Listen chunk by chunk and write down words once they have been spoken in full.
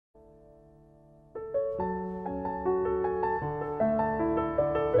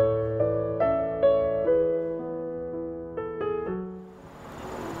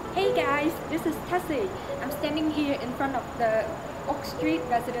standing here in front of the Oak Street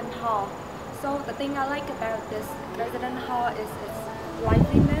Resident Hall. So the thing I like about this resident hall is its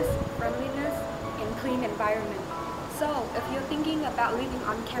liveliness, friendliness, and clean environment. So if you're thinking about living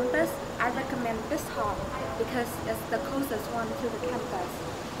on campus, I recommend this hall because it's the closest one to the campus.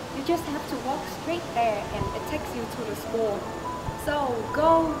 You just have to walk straight there and it takes you to the school. So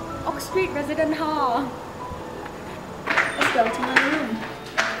go Oak Street Resident Hall! Let's go to my room.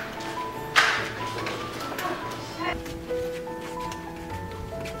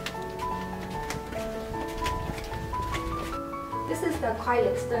 This is the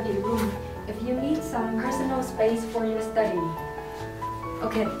quiet study room if you need some personal space for your study.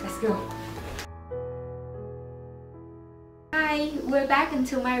 Okay, let's go. Hi, we're back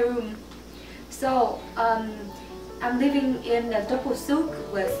into my room. So, I'm living in a double suite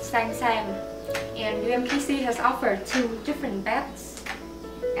with Sang Sang, and UMKC has offered 2 different beds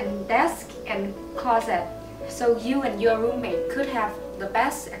and desk and closet, so you and your roommate could have the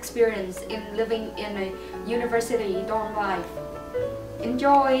best experience in living in a university dorm life.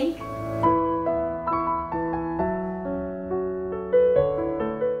 Enjoy!